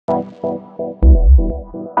So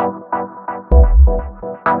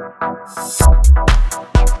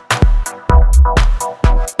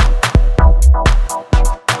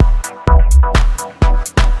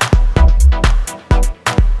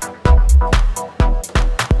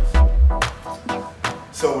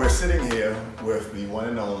we're sitting here with the one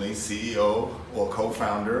and only CEO or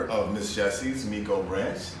co-founder of Miss Jessie's, Miko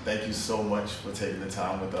Branch. Thank you so much for taking the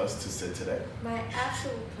time with us to sit today. My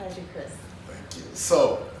absolute pleasure, Chris. Thank you.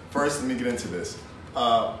 So first, let me get into this.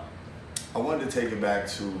 I wanted to take it back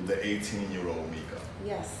to the 18-year-old Miko.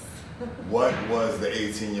 Yes. What was the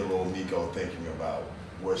 18-year-old Miko thinking about?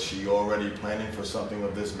 Was she already planning for something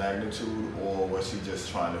of this magnitude, or was she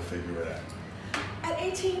just trying to figure it out? At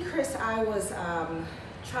 18, Chris, I was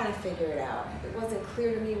trying to figure it out. It wasn't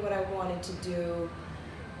clear to me what I wanted to do.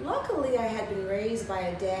 Luckily, I had been raised by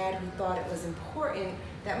a dad who thought it was important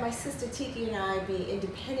that my sister Tiki and I be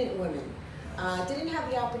independent women. Didn't have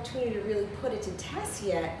the opportunity to really put it to test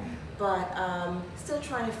yet, but still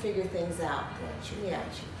trying to figure things out. Gotcha, Yeah.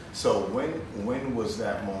 gotcha. So when was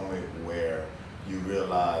that moment where you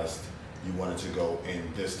realized you wanted to go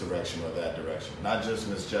in this direction or that direction? Not just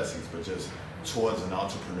Miss Jessie's, but just towards an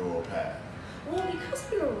entrepreneurial path. Well, because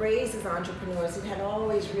we were raised as entrepreneurs, it had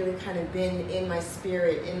always really kind of been in my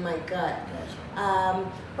spirit, in my gut.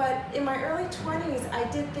 Gotcha. But in my early 20s, I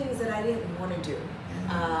did things that I didn't want to do.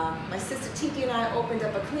 My sister Tiki and I opened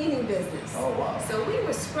up a cleaning business. Oh, wow. So we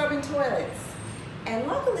were scrubbing toilets. And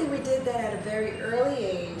luckily we did that at a very early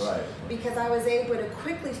age, Right. because I was able to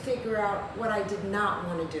quickly figure out what I did not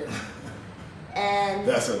want to do. And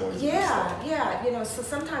That's a good yeah, you know, so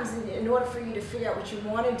sometimes in order for you to figure out what you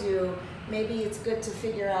want to do, maybe it's good to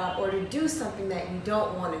figure out or to do something that you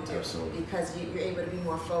don't want to do. Absolutely. Because you're able to be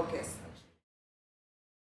more focused.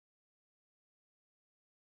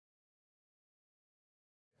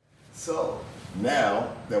 So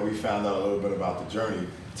now that we found out a little bit about the journey,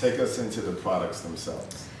 take us into the products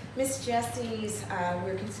themselves. Miss Jessie's,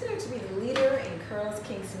 we're considered to be the leader in curls,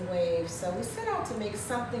 kinks, and waves, so we set out to make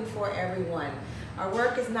something for everyone. Our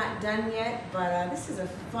work is not done yet, but this is a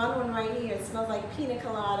fun one right here. It smells like pina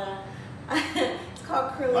colada. It's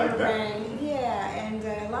called curly Like meringue. Yeah, and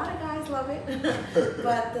a lot of guys love it,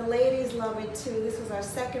 but the ladies love it too. This was our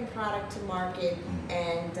second product to market,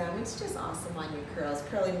 and it's just awesome on your curls,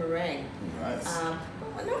 curly meringue. Nice.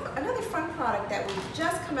 Another fun product that we've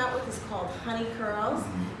just come out with is called Honey Curls.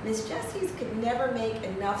 Miss Jessie's could never make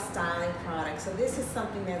enough styling products, so this is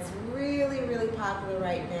something that's really, really popular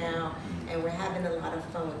right now, and we're having a lot of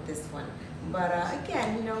fun with this one. But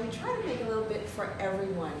again, you know, we try to make a little bit for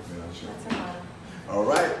everyone. Gotcha. That's our motto. All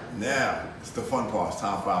right, now it's the fun part. It's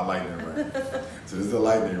time for our lightning round. So this is the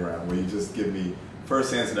lightning round where you just give me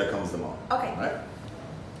first answer that comes to mind. Okay. All right?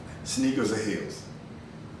 Sneakers or heels?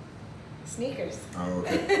 Sneakers.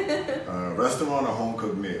 Okay. Restaurant or home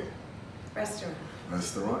cooked meal? Restaurant.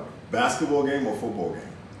 Restaurant. Basketball game or football game?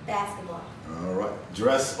 Basketball. All right.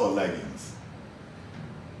 Dress or leggings?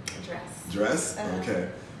 Dress. Dress? Okay.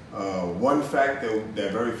 One fact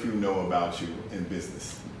that very few know about you in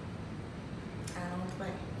business? I don't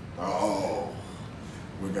play. Oh,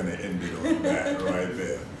 we're going to end it on that right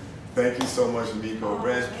there. Thank you so much, Miko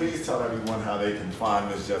Branch. Please tell everyone how they can find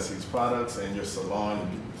Miss Jessie's products and your salon.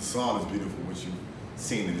 The salon is beautiful, which you've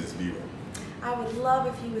seen in this B-roll. I would love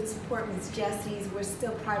if you would support Miss Jessie's. We're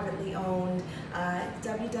still privately owned.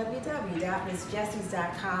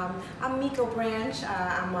 www.missjessies.com. I'm Miko Branch.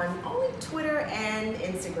 I'm on only Twitter and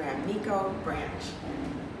Instagram. Miko Branch.